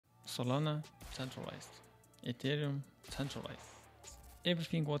Solana, centralized. Ethereum, centralized.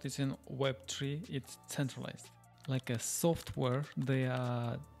 Everything what is in Web3, it's centralized. Like a software, they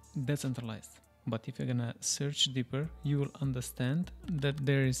are decentralized. But if you're gonna search deeper, you will understand that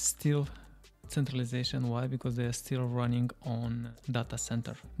there is still centralization. Why? Because they are still running on data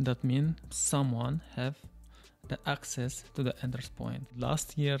center. That means someone have the access to the entry point.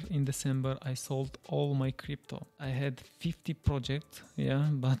 Last year in December, I sold all my crypto. I had 50 projects,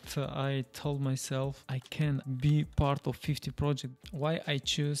 but I told myself I can be part of 50 projects. Why I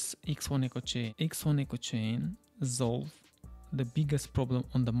choose X1 Ecochain? X1 Ecochain solve the biggest problem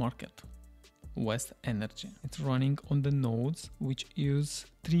on the market. Waste energy. It's running on the nodes which use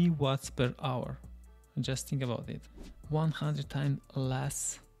 3 watts per hour. Just think about it. 100 times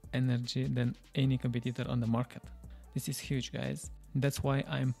less energy than any competitor on the market. This is huge, guys. That's why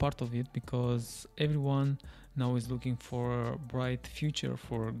I'm part of it, because everyone now is looking for a bright future,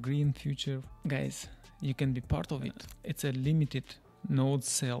 for a green future. Guys, you can be part of it. It's a limited node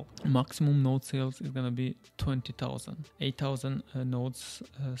sale. Maximum node sales is gonna be 20,000. 8,000 nodes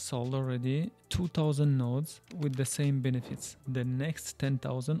sold already. 2,000 nodes with the same benefits. The next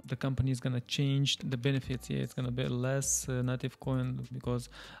 10,000, the company is gonna change the benefits. It's gonna be less native coin, because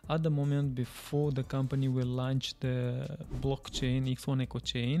at the moment, before the company will launch the blockchain X1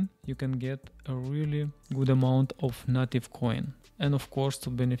 Ecochain, you can get a really good amount of native coin. And of course, to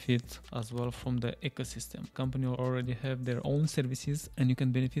benefit as well from the ecosystem. Company already have their own services and you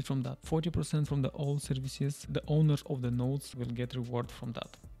can benefit from that. 40% from the old services, the owners of the nodes will get reward from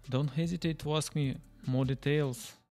that. Don't hesitate to ask me more details.